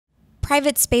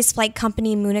private spaceflight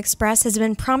company Moon Express has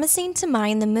been promising to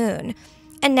mine the moon.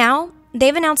 And now,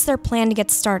 they've announced their plan to get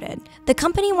started. The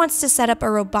company wants to set up a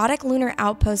robotic lunar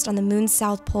outpost on the moon's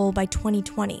south pole by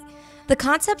 2020. The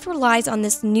concept relies on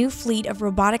this new fleet of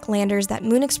robotic landers that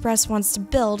Moon Express wants to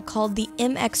build called the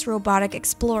MX Robotic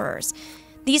Explorers.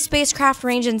 These spacecraft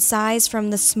range in size from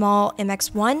the small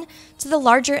MX-1 to the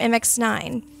larger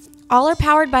MX-9. All are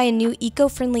powered by a new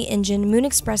eco-friendly engine Moon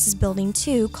Express is building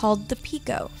too, called the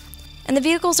Pico. And the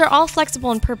vehicles are all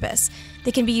flexible in purpose.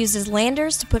 They can be used as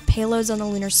landers to put payloads on the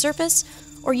lunar surface,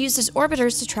 or used as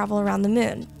orbiters to travel around the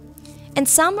moon. And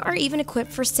some are even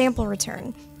equipped for sample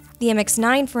return. The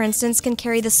MX-9, for instance, can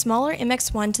carry the smaller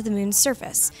MX-1 to the moon's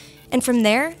surface. And from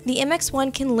there, the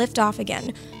MX-1 can lift off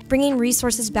again, bringing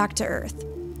resources back to Earth.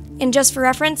 And just for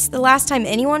reference, the last time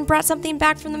anyone brought something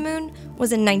back from the moon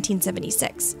was in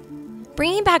 1976.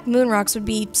 Bringing back moon rocks would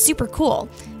be super cool,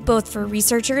 both for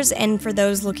researchers and for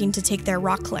those looking to take their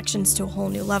rock collections to a whole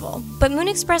new level. But Moon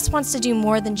Express wants to do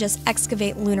more than just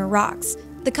excavate lunar rocks.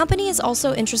 The company is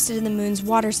also interested in the moon's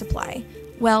water supply.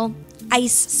 Well,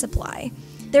 ice supply.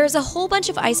 There is a whole bunch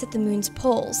of ice at the moon's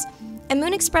poles, and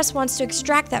Moon Express wants to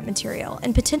extract that material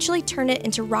and potentially turn it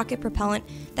into rocket propellant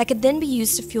that could then be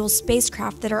used to fuel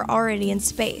spacecraft that are already in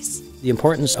space. The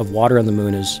importance of water on the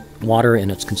moon is water and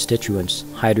its constituents,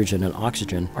 hydrogen and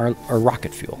oxygen, are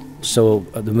rocket fuel. So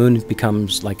the moon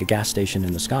becomes like a gas station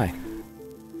in the sky.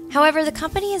 However, the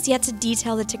company has yet to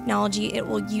detail the technology it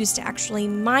will use to actually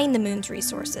mine the moon's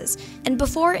resources. And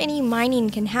before any mining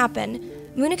can happen,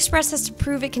 Moon Express has to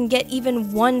prove it can get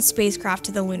even one spacecraft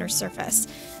to the lunar surface.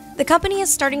 The company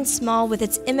is starting small with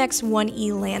its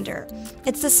MX-1E lander.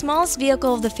 It's the smallest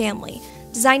vehicle of the family,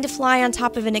 designed to fly on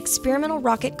top of an experimental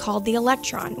rocket called the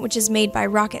Electron, which is made by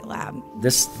Rocket Lab.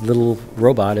 This little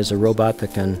robot is a robot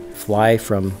that can fly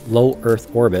from low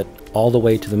Earth orbit all the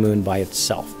way to the moon by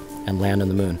itself and land on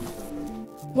the moon.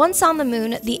 Once on the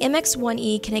moon, the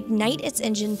MX-1E can ignite its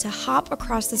engine to hop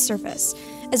across the surface,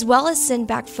 as well as send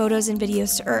back photos and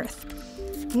videos to Earth.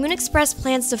 Moon Express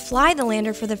plans to fly the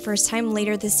lander for the first time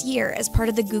later this year as part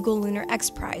of the Google Lunar X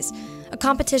Prize, a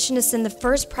competition to send the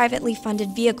first privately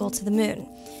funded vehicle to the moon.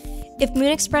 If Moon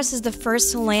Express is the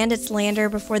first to land its lander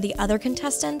before the other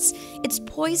contestants, it's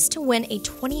poised to win a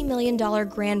 $20 million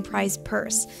grand prize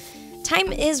purse.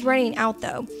 Time is running out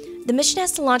though. The mission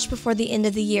has to launch before the end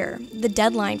of the year, the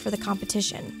deadline for the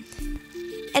competition.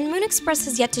 And Moon Express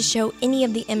has yet to show any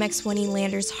of the MX-1E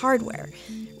lander's hardware.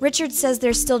 Richard says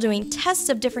they're still doing tests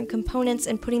of different components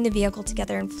and putting the vehicle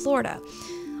together in Florida.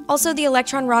 Also, the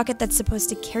Electron rocket that's supposed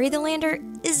to carry the lander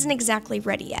isn't exactly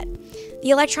ready yet. The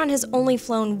Electron has only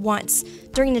flown once,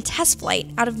 during a test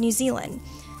flight out of New Zealand.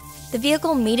 The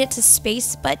vehicle made it to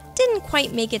space, but didn't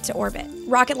quite make it to orbit.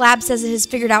 Rocket Lab says it has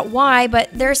figured out why, but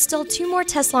there are still 2 more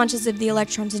test launches of the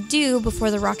Electron to do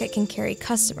before the rocket can carry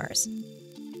customers.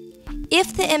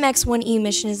 If the MX-1E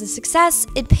mission is a success,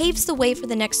 it paves the way for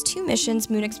the next 2 missions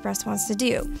Moon Express wants to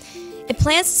do. It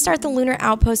plans to start the lunar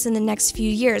outpost in the next few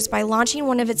years by launching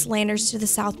one of its landers to the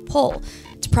South Pole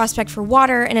to prospect for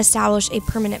water and establish a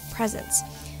permanent presence.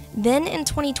 Then, in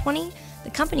 2020,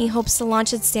 the company hopes to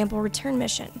launch its sample return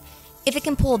mission. If it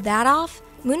can pull that off,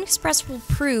 Moon Express will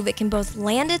prove it can both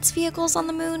land its vehicles on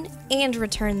the moon and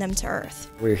return them to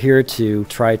Earth. We're here to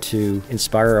try to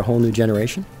inspire a whole new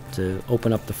generation, to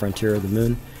open up the frontier of the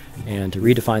moon, and to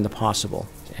redefine the possible.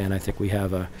 And I think we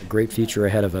have a great future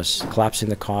ahead of us, collapsing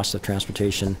the cost of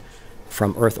transportation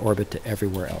from Earth orbit to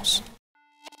everywhere else.